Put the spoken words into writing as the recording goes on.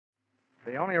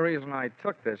The only reason I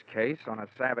took this case on a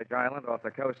savage island off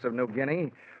the coast of New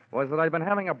Guinea was that I'd been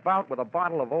having a bout with a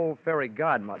bottle of old fairy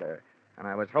godmother, and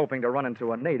I was hoping to run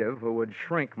into a native who would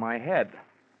shrink my head.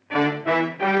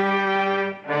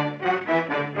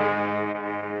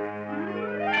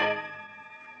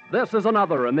 This is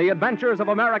another in the adventures of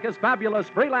America's fabulous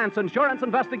freelance insurance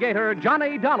investigator,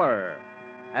 Johnny Dollar.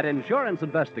 At insurance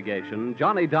investigation,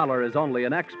 Johnny Dollar is only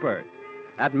an expert.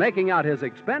 At making out his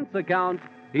expense account,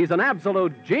 he's an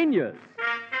absolute genius.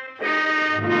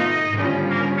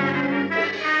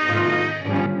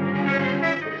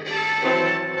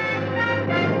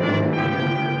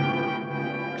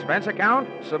 Expense account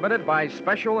submitted by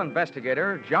Special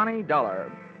Investigator Johnny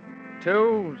Dollar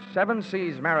to Seven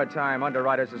Seas Maritime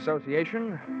Underwriters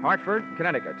Association, Hartford,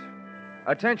 Connecticut.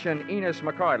 Attention, Enos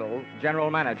McCardle, General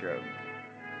Manager.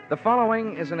 The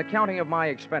following is an accounting of my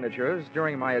expenditures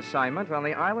during my assignment on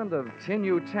the island of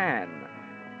Tin-Yutan.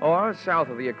 Or, south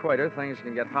of the equator, things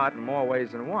can get hot in more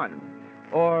ways than one.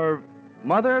 Or,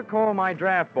 Mother, call my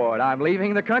draft board. I'm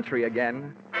leaving the country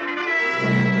again.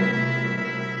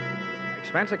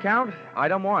 Expense account,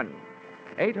 item 1,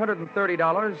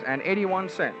 $830.81,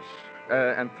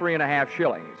 and 3.5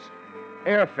 shillings.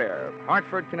 Airfare,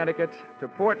 Hartford, Connecticut, to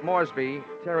Port Moresby,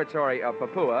 territory of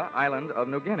Papua, island of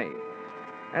New Guinea.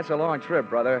 That's a long trip,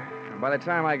 brother. And by the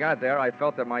time I got there, I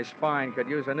felt that my spine could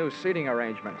use a new seating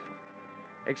arrangement.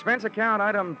 Expense account,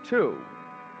 item 2,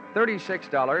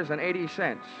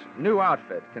 $36.80. New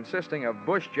outfit consisting of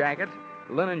bush jacket,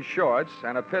 linen shorts,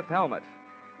 and a pith helmet.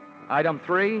 Item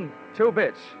 3, 2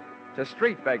 bits to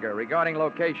street beggar regarding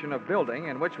location of building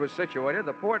in which was situated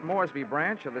the Port Moresby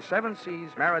branch of the Seven Seas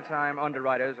Maritime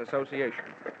Underwriters Association.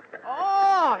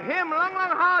 Oh, him, long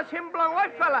house, him belong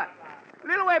white fella.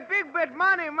 Little way, big bit,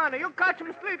 money. You catch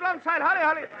him street alongside,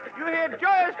 hurry. You hear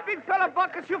joyous big fella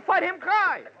buckets, you fight him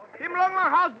cry. Him long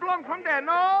house belong from there,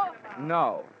 no?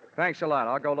 No. Thanks a lot.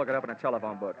 I'll go look it up in a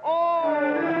telephone book. Oh.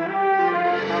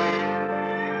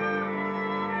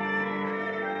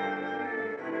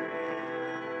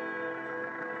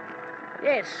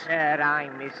 Yes, sir,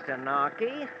 I'm Mr.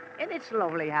 Narky, and it's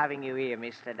lovely having you here,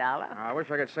 Mr. Dollar. I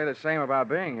wish I could say the same about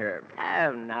being here.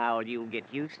 Oh, now you'll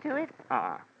get used to it.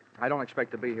 I don't expect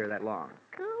to be here that long.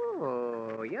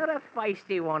 Cool. You're a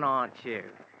feisty one, aren't you?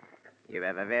 You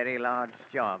have a very large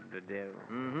job to do.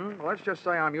 Mm-hmm. Let's just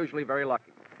say I'm usually very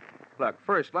lucky. Look,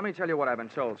 first, let me tell you what I've been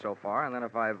told so far, and then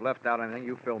if I've left out anything,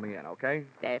 you fill me in, okay?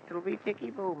 That'll be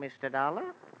ticky-boo, Mr.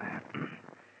 Dollar.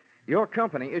 Your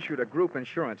company issued a group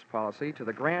insurance policy to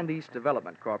the Grand East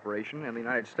Development Corporation in the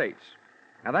United States.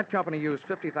 Now, that company used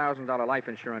 $50,000 life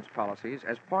insurance policies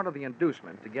as part of the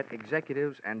inducement to get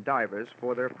executives and divers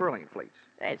for their pearling fleets.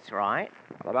 That's right.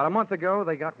 Well, about a month ago,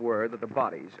 they got word that the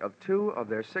bodies of 2 of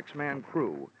their 6-man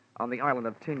crew on the island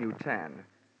of Tin-Yutan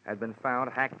had been found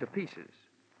hacked to pieces.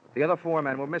 The other 4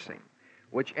 men were missing,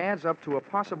 which adds up to a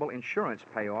possible insurance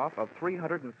payoff of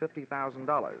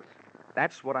 $350,000.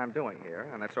 That's what I'm doing here,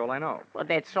 and that's all I know. Well,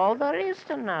 that's all there is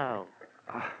to know.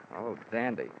 Oh,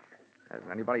 dandy. Has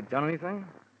anybody done anything?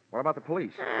 What about the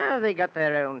police? They got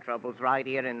their own troubles right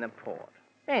here in the port.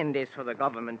 And as for the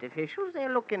government officials,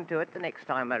 they'll look into it the next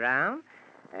time around.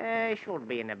 Should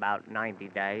be in about 90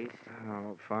 days.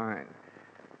 Oh, fine.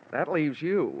 That leaves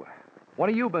you. What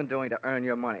have you been doing to earn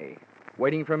your money?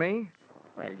 Waiting for me?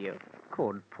 Well, you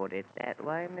could put it that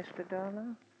way, Mr.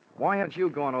 Dollar. Why haven't you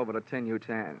gone over to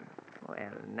Tin-Yutan?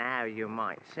 Well, now you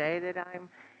might say that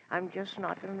I'm just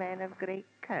not a man of great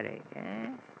courage, eh?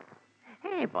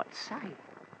 Hey, but say,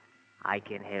 I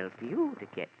can help you to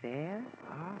get there.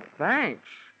 Oh, thanks.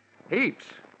 Heaps.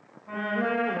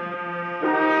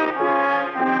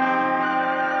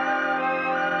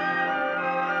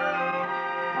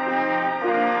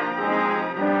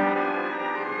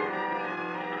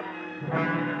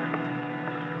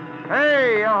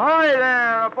 Hey, ahoy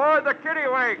there, aboard the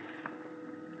Kittiwake.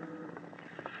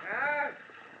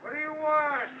 What do you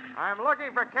want? I'm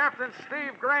looking for Captain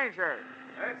Steve Granger.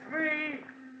 That's me.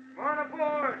 Come on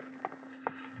aboard.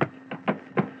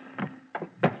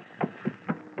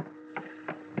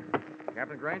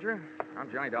 Captain Granger, I'm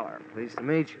Johnny Dollar. Pleased to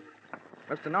meet you.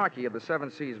 Mr. Narky of the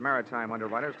Seven Seas Maritime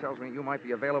Underwriters tells me you might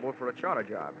be available for a charter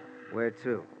job. Where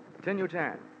to?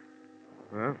 Tin-Yutan.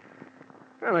 Well,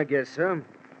 I guess so.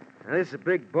 Now, this is a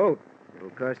big boat. It'll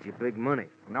cost you big money.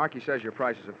 Narky says your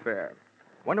prices are fair.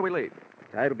 When do we leave?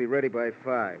 Tide will be ready by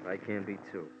 5. I can't be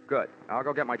 2. Good. I'll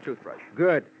go get my toothbrush.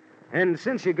 Good. And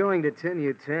since you're going to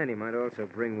Tin-Yutan, you might also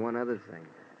bring one other thing.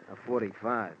 A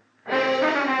 .45. The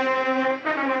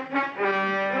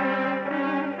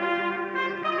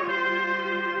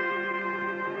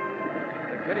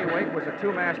Kittiwake was a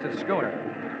 2-masted schooner,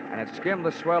 and and it skimmed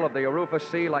the swell of the Arufa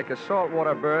Sea like a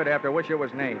saltwater bird after which it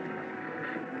was named.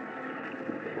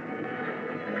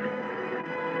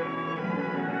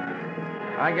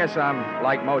 I guess I'm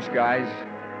like most guys.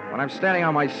 When I'm standing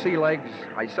on my sea legs,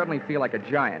 I suddenly feel like a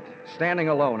giant, standing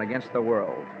alone against the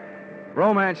world.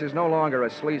 Romance is no longer a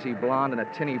sleazy blonde in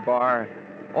a tinny bar.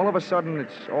 All of a sudden,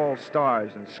 it's all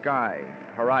stars and sky,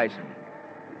 horizon.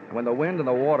 And when the wind and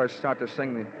the water start to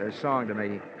sing their song to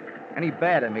me, any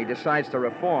bad in me decides to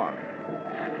reform.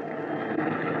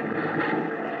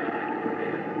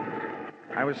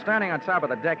 I was standing on top of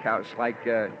the deck house like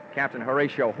Captain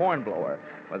Horatio Hornblower,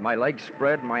 with my legs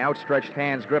spread and my outstretched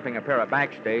hands gripping a pair of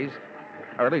backstays,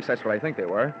 or at least that's what I think they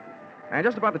were. And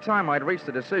just about the time I'd reached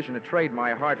the decision to trade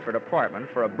my Hartford apartment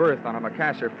for a berth on a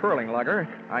Macassar pearling lugger,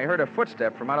 I heard a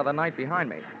footstep from out of the night behind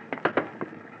me.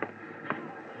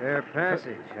 Fair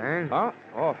passage, huh?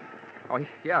 Huh? Oh,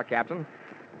 yeah, Captain.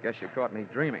 Guess you caught me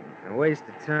dreaming. A waste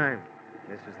of time.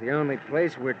 This is the only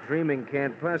place where dreaming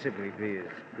can't possibly be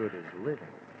as good as living.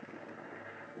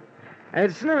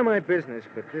 It's none of my business,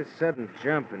 but this sudden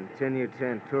jump in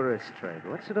Tin-Yutan tourist trade,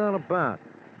 what's it all about?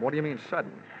 What do you mean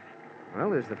sudden? Well,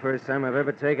 this is the first time I've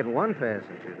ever taken one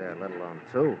passenger there, let alone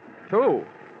two. Two?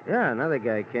 Yeah, another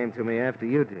guy came to me after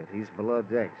you did. He's below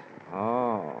decks.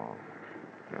 Oh.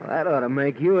 Well, that ought to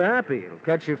make you happy. It'll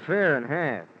cut your fare in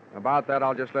half. About that,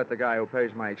 I'll just let the guy who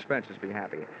pays my expenses be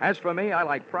happy. As for me, I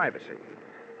like privacy.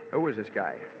 Who is this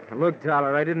guy? Look,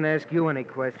 Dollar, I didn't ask you any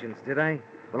questions, did I?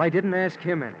 Well, I didn't ask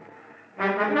him any.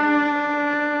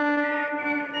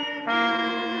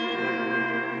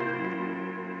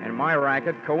 In my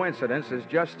racket, coincidence is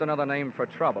just another name for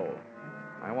trouble.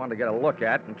 I wanted to get a look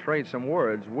at and trade some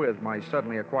words with my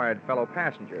suddenly acquired fellow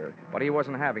passenger, but he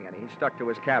wasn't having any. He stuck to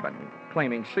his cabin,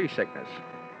 claiming seasickness.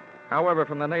 However,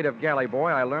 from the native galley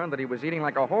boy, I learned that he was eating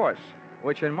like a horse,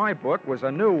 which in my book was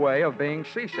a new way of being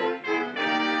seasick.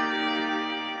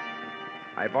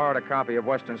 I borrowed a copy of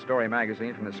Western Story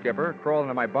magazine from the skipper, crawled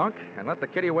into my bunk, and let the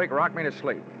kitty-wake rock me to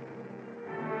sleep.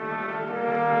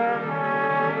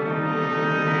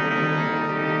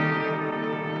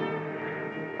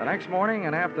 The next morning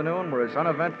and afternoon were as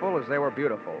uneventful as they were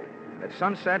beautiful. At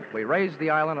sunset, we raised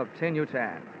the island of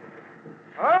Tin-Yutan.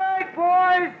 All right,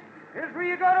 boys. Here's where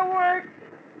you go to work.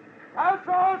 House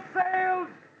all sails.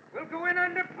 We'll go in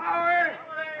under power.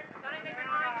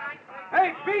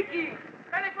 Hey, Beaky.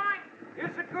 You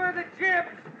secure the jibs.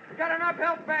 We got enough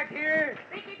help back here.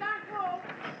 Beaky, don't move.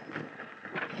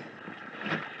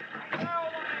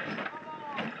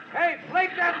 Hey,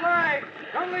 flake that line.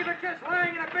 Don't leave it just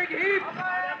lying in a big heap.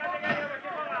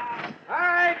 All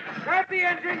right, start the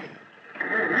engine.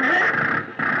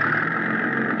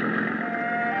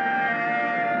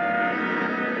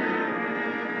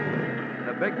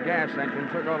 The big gas engine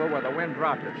took over where the wind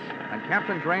dropped us, and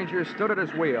Captain Granger stood at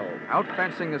his wheel,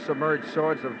 outfencing the submerged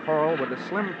swords of coral with the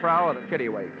slim prow of the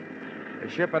kittiwake. The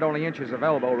ship had only inches of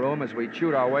elbow room as we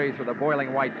chewed our way through the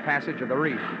boiling white passage of the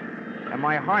reef, and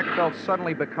my heart felt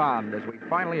suddenly becalmed as we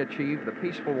finally achieved the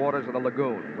peaceful waters of the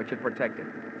lagoon, which it protected.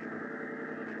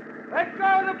 Let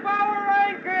go the bower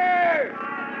anchor!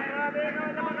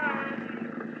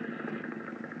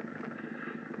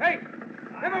 Hey,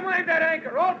 never mind that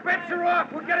anchor. All bets are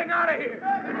off. We're getting out of here.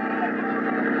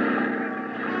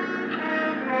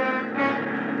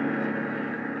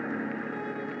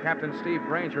 Captain Steve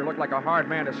Granger looked like a hard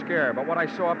man to scare, but what I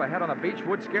saw up ahead on the beach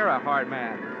would scare a hard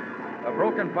man. The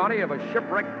broken body of a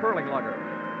shipwrecked pearling lugger,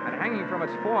 and hanging from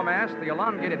its foremast, the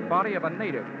elongated body of a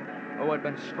native who had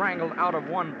been strangled out of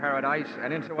one paradise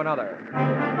and into another.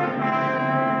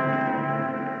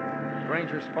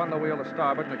 Granger spun the wheel to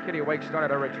starboard, and the kittiwake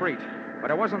started a retreat. But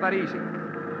it wasn't that easy.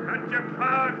 Cut your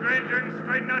power, Granger, and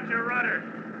straighten out your rudder.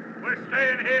 We're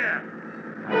staying here.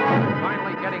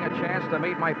 Finally getting a chance to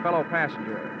meet my fellow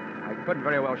passenger. I couldn't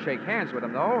very well shake hands with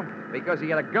him, though, because he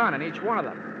had a gun in each one of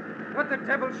them. What the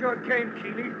devil's your game,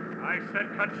 Keeley? I said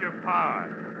cut your power.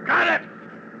 Got it!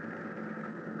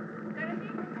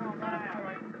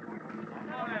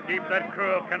 Keep that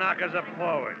crew of Kanakas up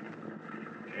forward.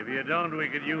 If you don't, we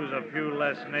could use a few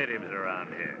less natives around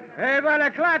here. Hey, by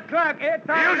the clock.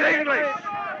 Use English!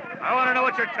 I want to know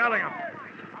what you're telling them.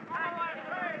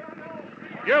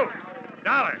 You,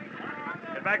 Dollar,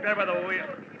 get back there by the wheel.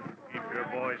 Keep your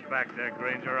boys back there,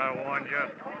 Granger, I warned you.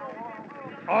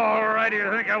 All right, you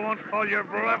think I won't call your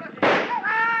bluff?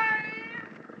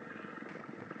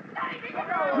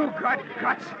 You got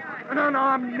guts. An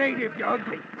unarmed native, you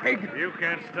ugly pig. If you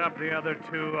can't stop the other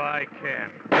two, I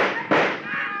can.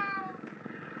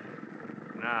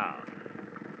 Now,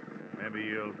 maybe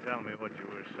you'll tell me what you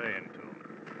were saying to him.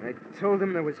 I told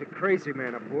him there was a crazy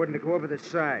man aboard and to go over the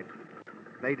side.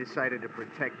 They decided to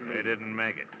protect me. They didn't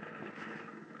make it.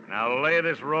 Now lay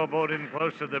this rowboat in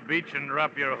close to the beach and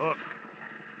drop your hook.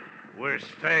 We're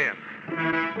staying.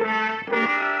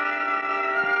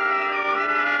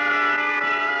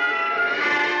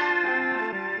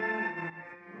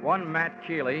 One Matt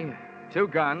Keeley, 2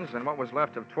 guns, and what was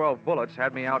left of 12 bullets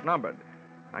had me outnumbered.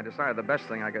 I decided the best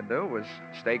thing I could do was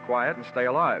stay quiet and stay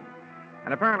alive.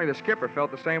 And apparently the skipper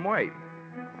felt the same way.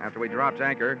 After we dropped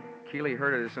anchor, Keeley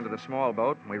herded us into the small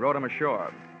boat, and we rowed him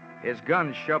ashore. His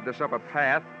guns shoved us up a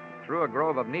path, through a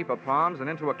grove of nipa palms, and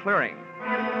into a clearing.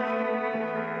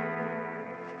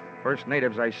 First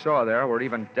natives I saw there were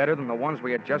even deader than the ones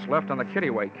we had just left on the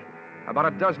kittiwake. About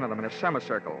a dozen of them in a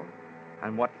semicircle.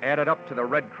 And what added up to the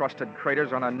red-crusted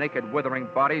craters on their naked, withering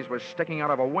bodies was sticking out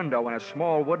of a window in a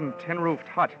small wooden tin-roofed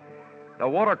hut. The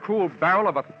water-cooled barrel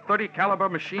of a .30 caliber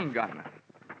machine gun.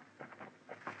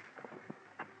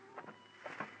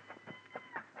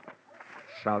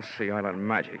 South Sea Island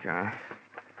magic, huh?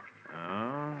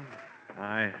 Oh,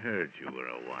 I heard you were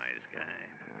a wise guy.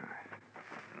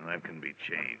 Well, that can be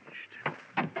changed.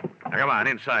 Now, come on,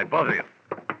 inside, both of you.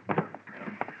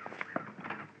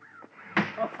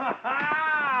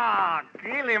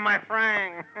 Keeley, my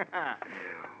friend.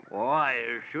 Why,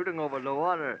 you're shooting over the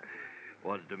water.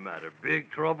 What's the matter?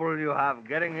 Big trouble you have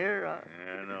getting here, huh?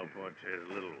 Yeah, no, Portez,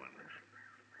 little one.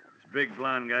 This big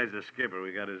blonde guy's the skipper.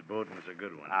 We got his boat, and it's a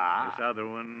good one. Ah. This other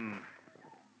one,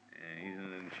 he's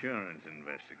an insurance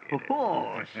investigator.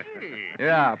 Oh, see.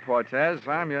 Yeah, Portez,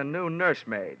 I'm your new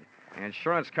nursemaid. The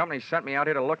insurance company sent me out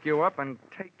here to look you up and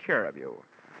take care of you.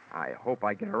 I hope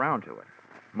I get around to it.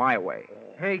 My way.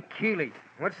 Hey, Keeley,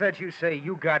 what's that you say?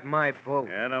 You got my boat.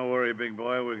 Yeah, don't worry, big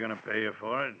boy. We're going to pay you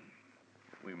for it.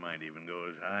 We might even go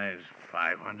as high as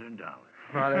 $500.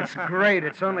 Oh, that's great.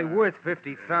 It's only worth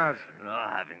 $50,000. No,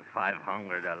 having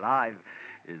 500 alive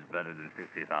is better than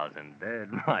 50,000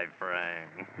 dead, my friend.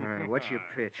 All right, what's your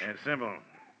pitch? It's simple.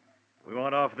 We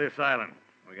want off this island.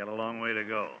 We got a long way to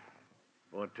go.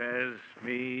 Cortez,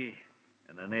 me,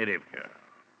 and the native girl.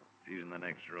 She's in the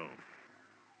next room.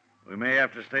 We may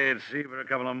have to stay at sea for a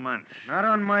couple of months. Not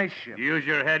on my ship. Use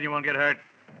your head, you won't get hurt.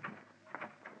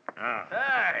 Now.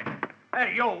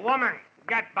 Hey, you woman.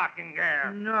 Get back in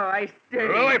there. No, I stay.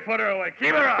 Really, put her away.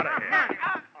 Keep her out of here.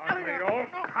 On me, go.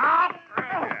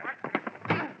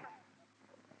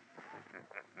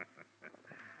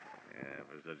 Yeah,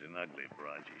 for such an ugly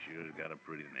broad, she sure has got a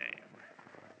pretty name.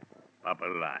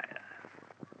 Papalaya.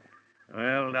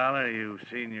 Well, Dollar, you've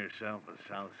seen yourself a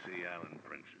South Sea Island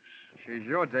princess. She's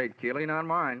your date, Keeley, not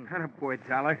mine. Boy,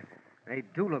 Dollar. They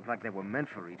do look like they were meant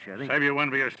for each other. Save your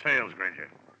wind for your sails, Granger.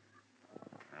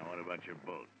 Now, what about your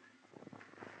boat?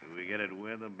 Do we get it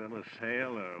with a bill of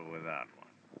sale or without one?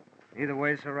 Either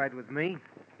way's all right with me,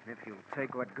 if you'll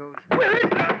take what goes. With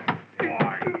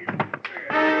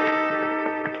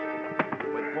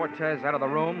Cortez out of the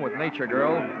room with Nature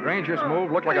Girl, Granger's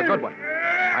move looked like a good one.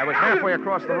 I was halfway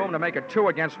across the room to make it 2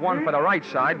 against 1 for the right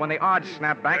side when the odds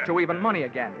snapped back to even money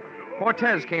again.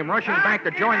 Cortez came rushing back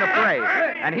to join the fray,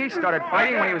 and he started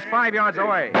fighting when he was 5 yards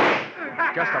away.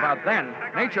 Just about then,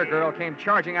 Nature Girl came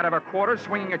charging out of her quarters,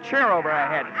 swinging a chair over her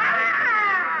head.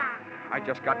 I'd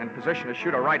just gotten in position to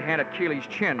shoot a right hand at Keeley's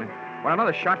chin when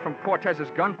another shot from Cortez's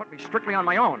gun put me strictly on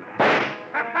my own.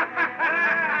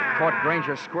 Caught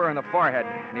Granger square in the forehead,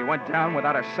 and he went down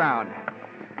without a sound.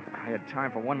 I had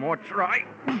time for one more try.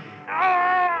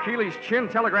 Keeley's chin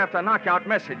telegraphed a knockout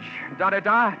message.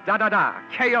 Da-da-da, da-da-da,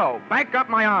 KO, back up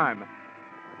my arm.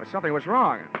 But something was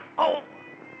wrong. Oh!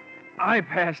 I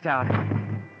passed out.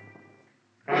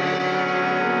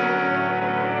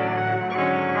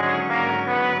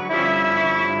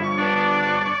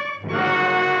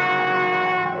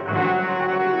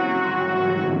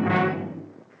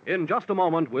 In just a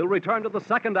moment, we'll return to the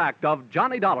second act of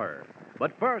Johnny Dollar.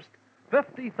 But first,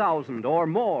 50,000 or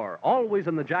more, always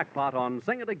in the jackpot on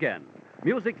Sing It Again.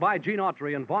 Music by Gene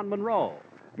Autry and Vaughn Monroe.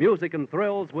 Music and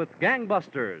thrills with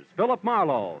Gangbusters, Philip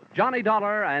Marlowe, Johnny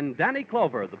Dollar, and Danny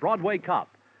Clover, the Broadway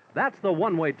cop. That's the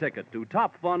one-way ticket to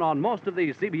top fun on most of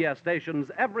these CBS stations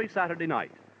every Saturday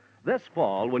night. This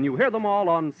fall, when you hear them all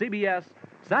on CBS,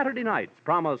 Saturday nights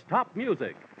promise top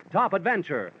music, top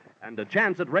adventure, and a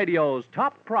chance at radio's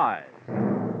top prize.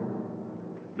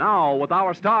 Now, with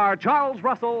our star, Charles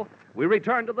Russell, we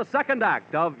return to the second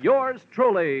act of yours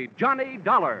truly, Johnny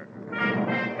Dollar.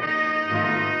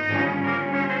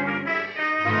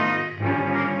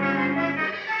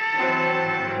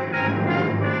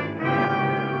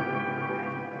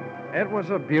 It was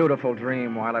a beautiful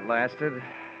dream while it lasted.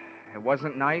 It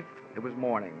wasn't night, it was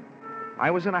morning. I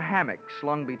was in a hammock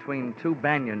slung between 2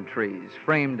 banyan trees,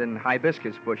 framed in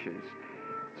hibiscus bushes.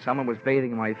 Someone was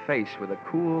bathing my face with a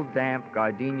cool, damp,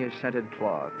 gardenia-scented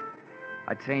cloth.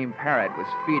 A tame parrot was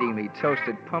feeding me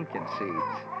toasted pumpkin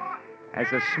seeds.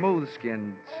 As a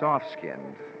smooth-skinned,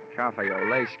 soft-skinned, cafe au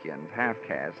lait-skinned,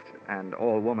 half-caste, and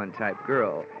all-woman type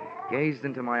girl gazed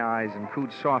into my eyes and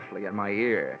cooed softly in my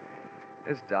ear.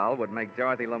 This doll would make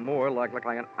Dorothy Lamour look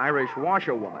like an Irish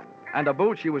washerwoman. And to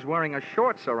boot, she was wearing a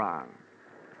short sarong.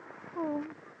 Oh,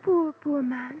 poor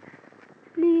man.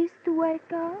 Please to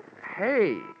wake up.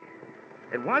 Hey,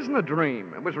 it wasn't a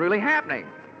dream. It was really happening.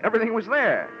 Everything was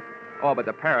there. Oh, but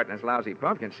the parrot and his lousy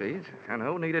pumpkin seeds. And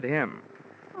who needed him?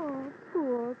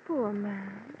 Oh, poor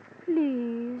man.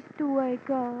 Please to wake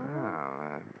up.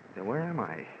 Oh, where am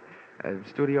I?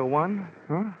 Studio One?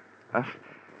 Huh?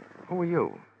 Who are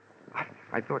you?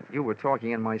 I thought you were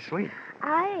talking in my sleep.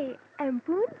 I am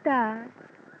Punta.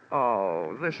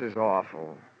 Oh, this is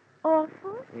awful.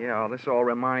 Awful? Yeah, this all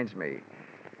reminds me.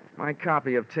 My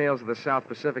copy of Tales of the South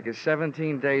Pacific is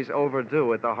 17 days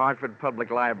overdue at the Hartford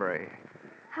Public Library.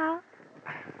 How?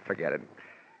 Forget it.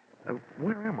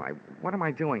 Where am I? What am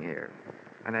I doing here?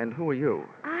 And who are you?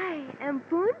 I am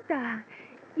Punta.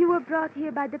 You were brought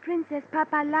here by the Princess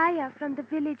Papalaya from the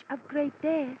village of Great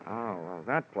Death. Oh, well,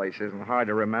 that place isn't hard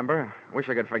to remember. Wish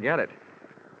I could forget it.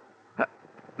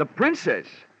 The princess?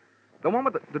 The one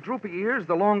with the droopy ears,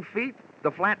 the long feet,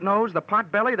 the flat nose, the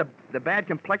pot belly, the bad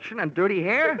complexion, and dirty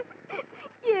hair?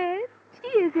 Yes, she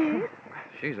is it.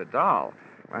 She's a doll.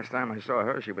 Last time I saw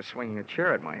her, she was swinging a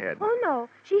chair at my head. Oh, no.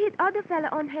 She hit other fella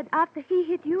on head after he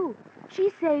hit you. She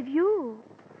saved you.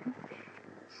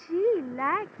 She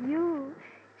like you.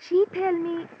 She tell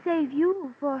me save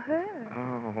you for her.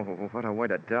 Oh, what a way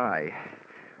to die.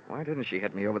 Why didn't she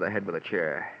hit me over the head with a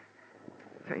chair?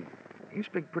 Say, you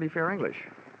speak pretty fair English.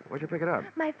 Where'd you pick it up?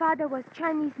 My father was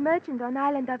Chinese merchant on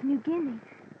island of New Guinea.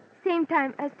 Same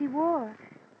time as the war.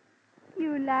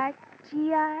 You like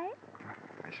GI? I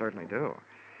certainly do.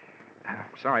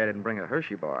 Sorry I didn't bring a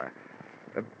Hershey bar.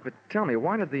 But tell me,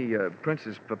 why did the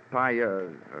Princess Papaya,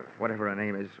 whatever her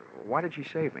name is, why did she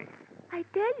save me? I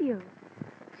tell you.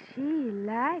 She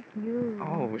like you.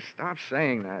 Oh, stop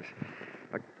saying that.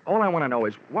 All I want to know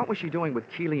is, what was she doing with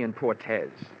Keeley and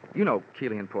Portez? You know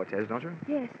Keeley and Portez, don't you?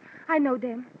 Yes, I know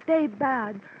them. They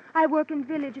bad. I work in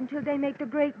village until they make the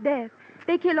Great Death.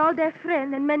 They kill all their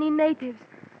friends and many natives.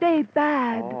 They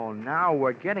bad. Oh, now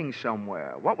we're getting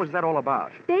somewhere. What was that all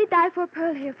about? They die for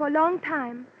pearl here for a long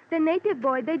time. The native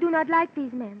boy, they do not like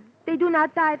these men. They do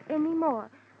not dive anymore.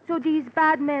 So these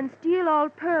bad men steal all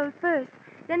pearl first.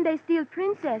 Then they steal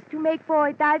princess to make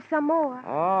boy dive some more.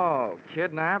 Oh,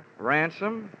 kidnap,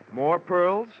 ransom, more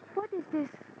pearls? What is this?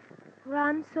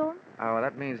 Ransom? Oh,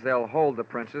 that means they'll hold the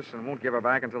princess and won't give her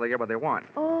back until they get what they want.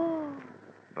 Oh.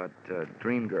 But,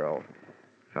 Dream Girl,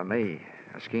 for me,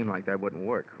 a scheme like that wouldn't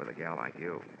work with a gal like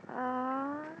you.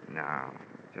 No,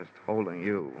 just holding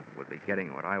you would be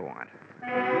getting what I want.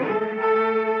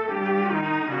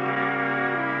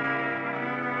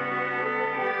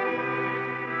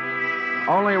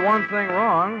 Only one thing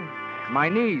wrong. My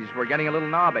knees were getting a little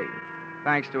knobby,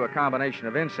 thanks to a combination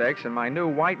of insects and my new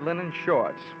white linen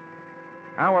shorts.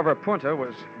 However, Punta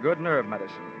was good nerve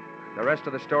medicine. The rest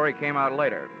of the story came out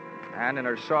later, and in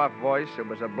her soft voice, it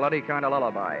was a bloody kind of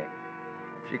lullaby.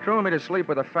 She crooned me to sleep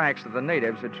with the facts that the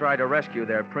natives had tried to rescue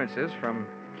their princess from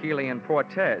Keeley and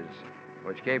Portez,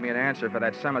 which gave me an answer for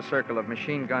that semicircle of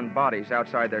machine gun bodies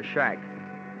outside their shack.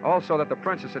 Also that the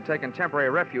princess had taken temporary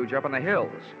refuge up in the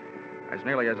hills. As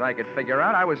nearly as I could figure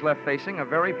out, I was left facing a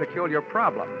very peculiar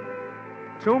problem.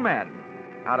 2 men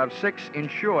out of 6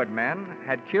 insured men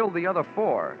had killed the other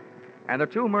 4, and the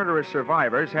 2 murderous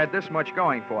survivors had this much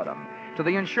going for them. To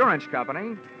the insurance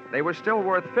company, they were still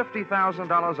worth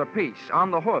 $50,000 apiece on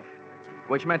the hoof,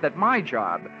 which meant that my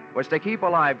job was to keep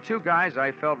alive 2 guys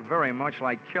I felt very much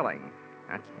like killing.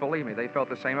 And believe me, they felt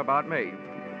the same about me.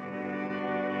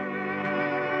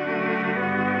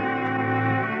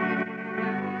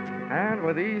 And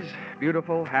with these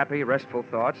beautiful, happy, restful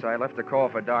thoughts, I left the call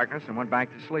for darkness and went back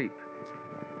to sleep.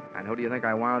 And who do you think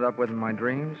I wound up with in my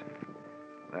dreams?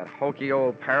 That hokey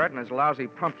old parrot and his lousy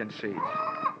pumpkin seeds.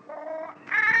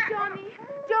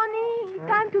 Johnny,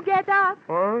 time to get up.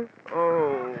 Huh?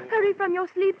 Oh. Hurry from your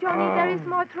sleep, Johnny. There is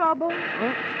more trouble.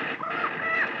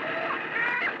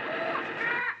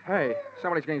 Hey,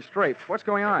 somebody's getting strafed. What's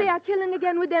going on? They are killing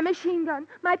again with their machine gun.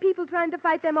 My people trying to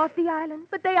fight them off the island,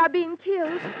 but they are being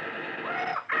killed.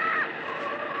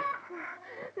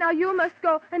 Now you must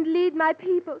go and lead my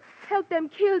people. Help them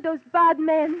kill those bad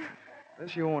men.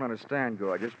 This you won't understand,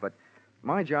 gorgeous, but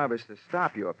my job is to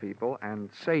stop your people and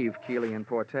save Keeley and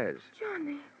Portez.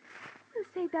 Johnny, you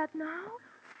say that now?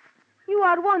 You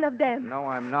are one of them. No,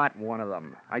 I'm not one of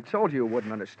them. I told you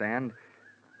wouldn't understand.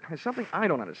 There's something I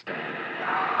don't understand.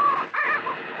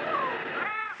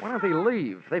 Why don't they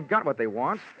leave? They've got what they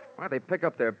want. Why don't they pick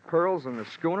up their pearls and the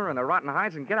schooner and the rotten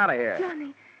hides and get out of here?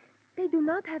 Johnny, they do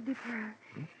not have the pearl.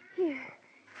 Here,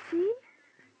 see?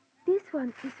 This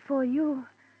one is for you.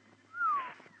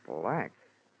 Black.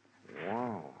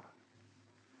 Wow.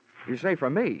 You say for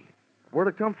me? Where'd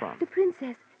it come from? The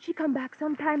princess, she come back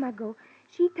some time ago.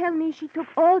 She tell me she took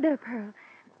all their pearl.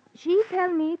 She tell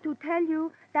me to tell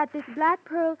you that this black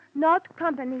pearl, not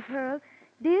company pearl,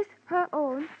 this her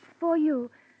own for you.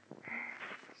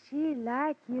 She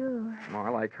like you. Oh, I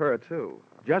like her, too.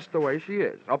 Just the way she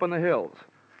is, up in the hills.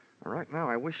 Right now,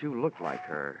 I wish you looked like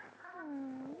her.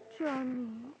 Oh, Johnny,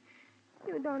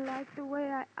 you don't like the way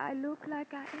I look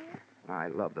like I am? I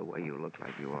love the way you look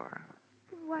like you are.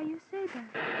 Why you say that?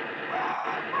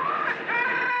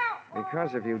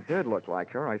 Because if you did look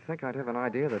like her, I think I'd have an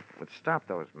idea that would stop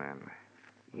those men.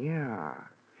 Yeah.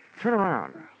 Turn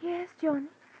around. Yes, Johnny.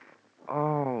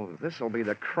 Oh, this'll be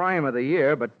the crime of the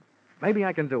year, but maybe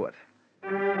I can do it.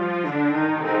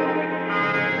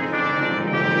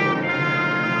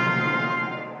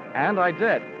 And I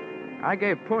did. I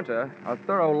gave Punta a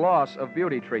thorough loss of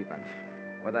beauty treatment.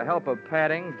 With the help of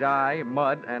padding, dye,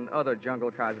 mud, and other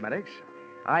jungle cosmetics,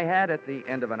 I had, at the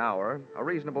end of an hour, a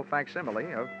reasonable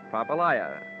facsimile of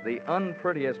Papalaya, the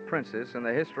unprettiest princess in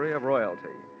the history of royalty.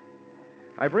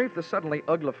 I briefed the suddenly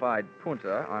uglified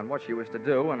Punta on what she was to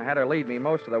do and had her lead me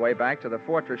most of the way back to the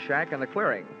fortress shack and the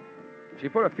clearing. She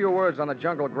put a few words on the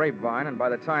jungle grapevine, and by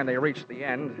the time they reached the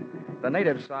end, the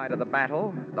native side of the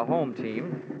battle, the home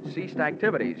team, ceased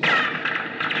activities.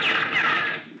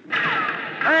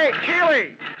 Hey,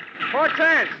 Keeley!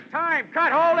 Cortez! Time!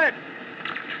 Cut! Hold it!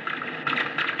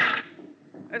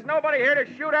 There's nobody here to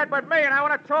shoot at but me, and I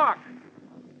want to talk.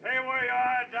 Stay where you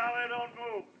are, Dollar. Don't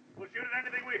move. We'll shoot at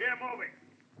anything we hear moving.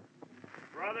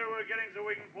 Brother, we're getting so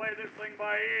we can play this thing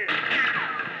by ear.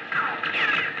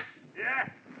 Yeah?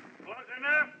 Close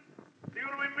enough? See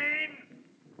what we mean?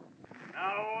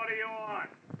 Now, what do you want?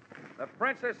 The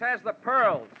princess has the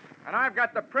pearls, and I've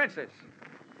got the princess.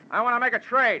 I want to make a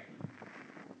trade.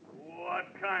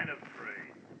 What kind of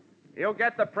trade? You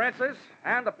get the princess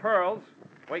and the pearls.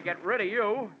 We get rid of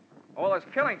you. All this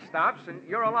killing stops, and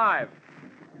you're alive.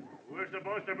 We're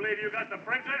supposed to believe you got the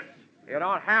princess? You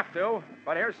don't have to,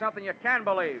 but here's something you can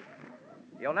believe.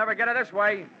 You'll never get it this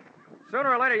way. Sooner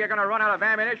or later, you're going to run out of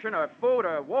ammunition or food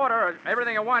or water or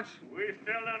everything at once. We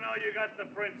still don't know you got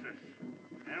the princess.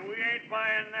 And we ain't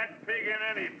buying that pig in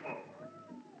any poke.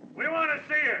 We want to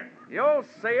see her. You'll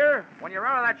see her when you're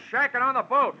out of that shack and on the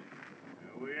boat.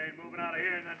 We ain't moving out of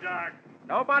here in the dark.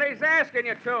 Nobody's asking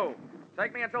you to.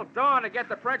 Take me until dawn to get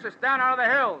the princess down out of the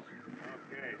hills.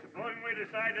 Okay, supposing we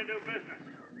decide to do business.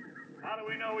 How do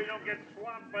we know we don't get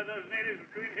swamped by those natives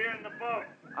between here and the boat?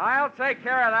 I'll take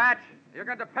care of that. You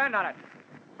can depend on it.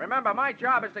 Remember, my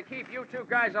job is to keep you two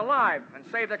guys alive and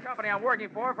save the company I'm working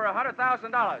for $100,000.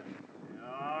 All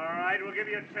right, we'll give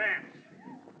you a chance.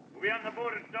 We'll be on the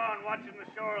boat at dawn watching the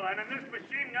shoreline, and this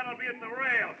machine gun will be at the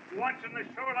rail watching the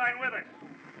shoreline with us.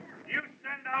 You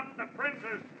send out the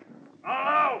princess.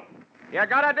 Hello? You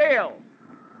got a deal.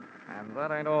 And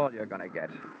that ain't all you're going to get.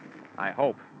 I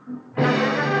hope.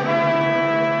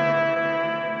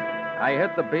 I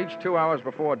hit the beach 2 hours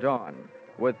before dawn,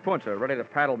 with Punta ready to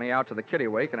paddle me out to the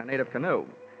kittiwake in a native canoe.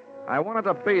 I wanted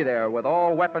to be there with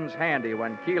all weapons handy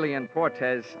when Keeley and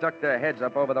Cortez stuck their heads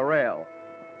up over the rail.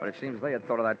 But it seems they had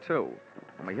thought of that, too.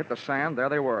 When we hit the sand, there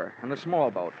they were, in the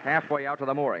small boat, halfway out to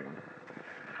the mooring.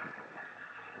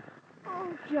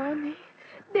 Oh, Johnny,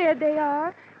 there they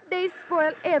are. They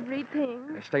spoil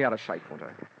everything. Stay out of sight,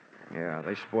 Punta. Yeah,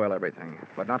 they spoil everything,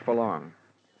 but not for long.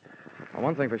 Well,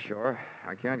 one thing for sure,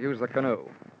 I can't use the canoe.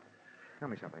 Tell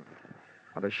me something.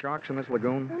 Are there sharks in this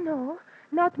lagoon? Oh, no,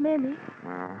 not many.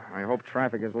 I hope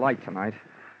traffic is light tonight.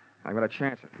 I've got to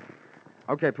chance it.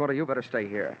 Okay, Punta, you better stay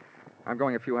here. I'm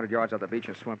going a few hundred yards up the beach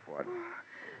and swim for it.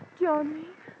 Johnny,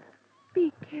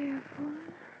 be careful.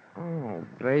 Oh,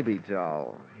 baby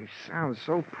doll, you sound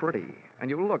so pretty, and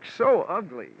you look so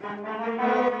ugly.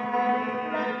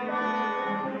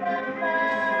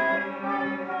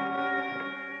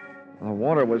 The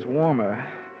water was warmer,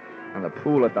 and the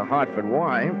pool at the Hartford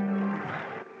Y,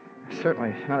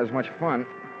 certainly not as much fun.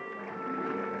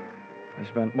 I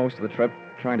spent most of the trip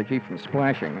trying to keep from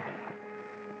splashing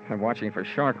and watching for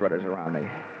shark rudders around me.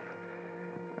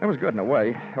 That was good in a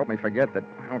way. Helped me forget that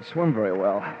I don't swim very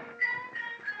well.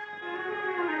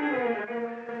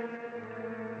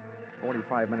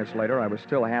 45 minutes later, I was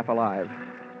still half alive,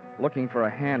 looking for a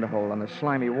handhold on the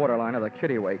slimy waterline of the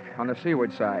kittiwake on the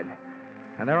seaward side.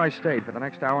 And there I stayed for the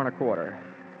next hour and a quarter,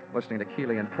 listening to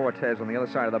Keeley and Cortez on the other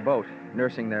side of the boat,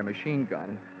 nursing their machine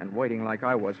gun and waiting like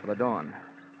I was for the dawn.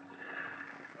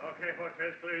 Okay,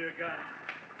 Cortez, clear your gun.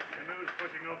 Canoe's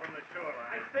pushing over from the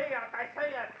shoreline. I see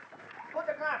it. Put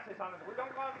the glasses on it. We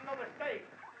don't go out another state.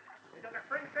 Is that a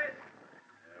princess?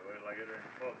 Yeah, wait till I get her in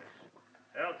focus.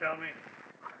 They'll tell me.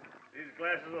 These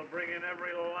glasses will bring in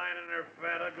every line in her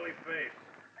fat, ugly face.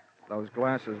 Those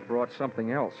glasses brought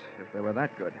something else, if they were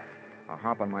that good. A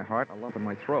hop on my heart, a lump in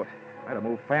my throat. I had to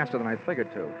move faster than I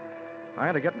figured to. I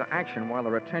had to get into action while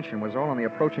their attention was all on the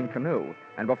approaching canoe,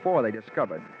 and before they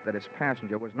discovered that its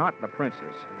passenger was not the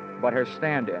princess, but her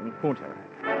stand-in, Punta.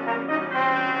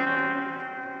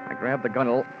 I grabbed the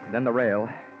gunwale, then the rail,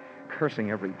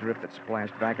 cursing every drift that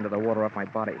splashed back into the water off my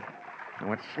body. I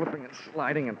went slipping and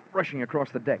sliding and rushing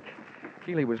across the deck.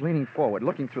 Keeley was leaning forward,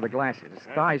 looking through the glasses, his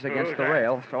thighs against the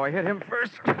rail, so I hit him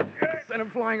first, sent him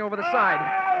flying over the side.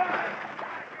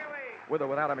 With or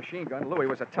without a machine gun, Louis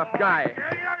was a tough guy.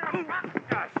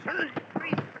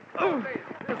 Oh,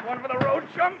 there's one for the road,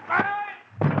 chum.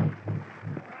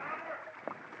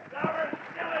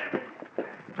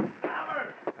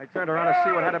 I turned around to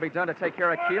see what had to be done to take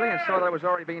care of Keeley and saw that it was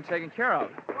already being taken care of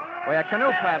by a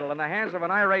canoe paddle in the hands of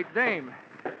an irate dame.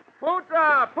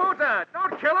 Punta!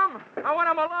 Don't kill him! I want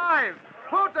him alive!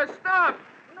 Punta, stop!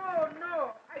 No.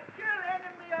 I kill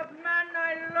enemy of man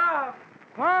I love.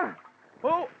 Huh?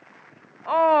 Who?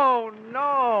 Oh,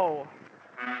 no!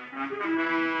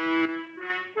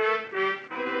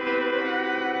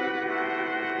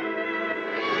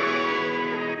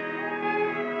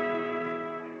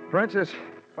 Princess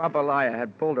Papalaya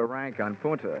had pulled a rank on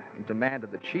Punta and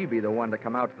demanded that she be the one to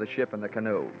come out to the ship in the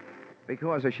canoe.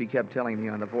 Because, as she kept telling me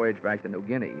on the voyage back to New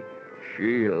Guinea,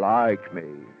 she liked me.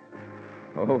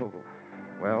 Oh,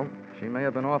 well, she may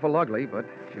have been awful ugly, but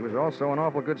she was also an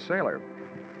awful good sailor.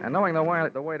 And knowing the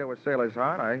way to a sailor's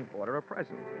heart, I bought her a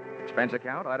present. Expense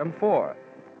account, item 4,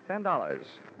 $10.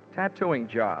 Tattooing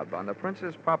job on the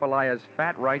Princess Papalaya's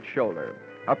fat right shoulder.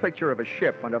 A picture of a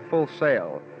ship under full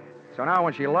sail. So now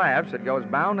when she laughs, it goes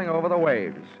bounding over the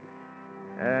waves.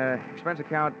 Expense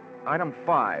account, item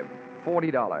 5,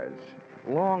 $40.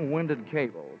 Long-winded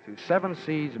cable to 7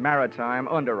 Seas Maritime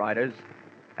underwriters.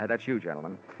 That's you,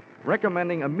 gentlemen.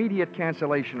 Recommending immediate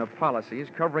cancellation of policies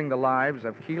covering the lives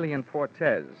of Keeley and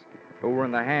Cortez, who were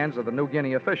in the hands of the New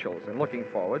Guinea officials and looking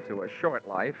forward to a short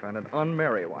life and an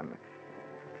unmerry one.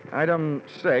 Item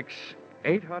 6,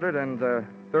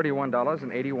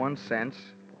 $831.81,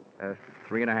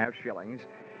 3.5 shillings.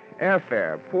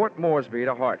 Airfare, Port Moresby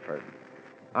to Hartford.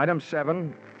 Item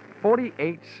 7,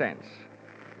 48 cents.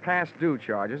 Past due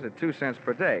charges at 2 cents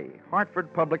per day.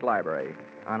 Hartford Public Library,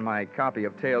 on my copy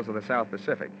of Tales of the South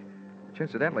Pacific, which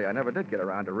incidentally I never did get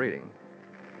around to reading.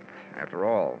 After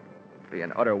all, it'd be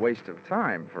an utter waste of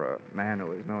time for a man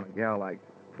who has known a gal like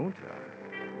Punta.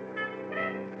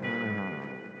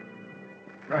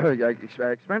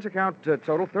 Expense account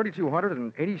total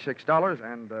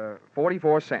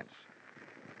 $3,286.44.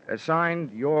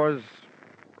 Signed, yours,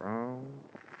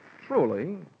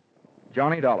 truly,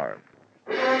 Johnny Dollar.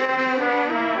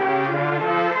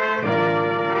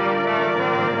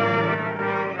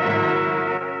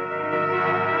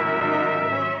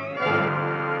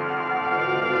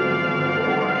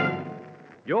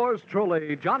 Yours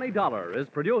truly, Johnny Dollar, is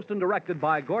produced and directed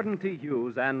by Gordon T.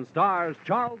 Hughes and stars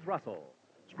Charles Russell.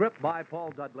 Script by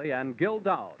Paul Dudley and Gil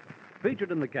Dowd.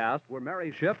 Featured in the cast were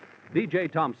Mary Shipp, D.J.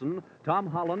 Thompson, Tom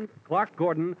Holland, Clark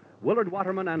Gordon, Willard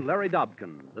Waterman, and Larry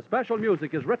Dobkin. The special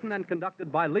music is written and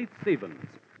conducted by Leith Stevens.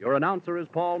 Your announcer is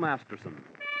Paul Masterson.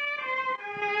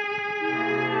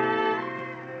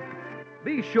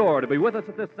 Be sure to be with us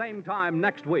at this same time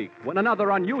next week when another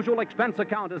unusual expense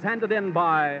account is handed in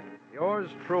by... Yours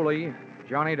truly,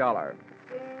 Johnny Dollar.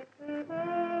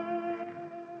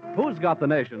 Who's got the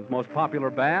nation's most popular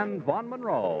band? Vaughn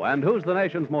Monroe. And who's the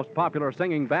nation's most popular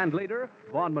singing band leader?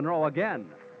 Vaughn Monroe again.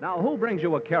 Now, who brings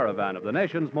you a caravan of the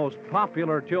nation's most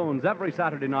popular tunes every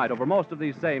Saturday night over most of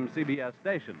these same CBS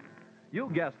stations? You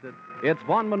guessed it, it's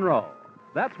Vaughn Monroe.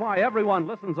 That's why everyone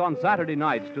listens on Saturday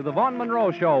nights to the Vaughn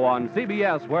Monroe Show on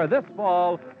CBS, where this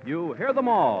fall you hear them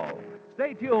all.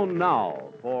 Stay tuned now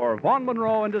for Vaughn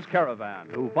Monroe and his caravan,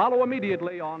 who follow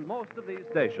immediately on most of these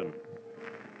stations.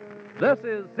 This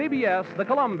is CBS, the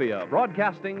Columbia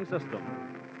Broadcasting System.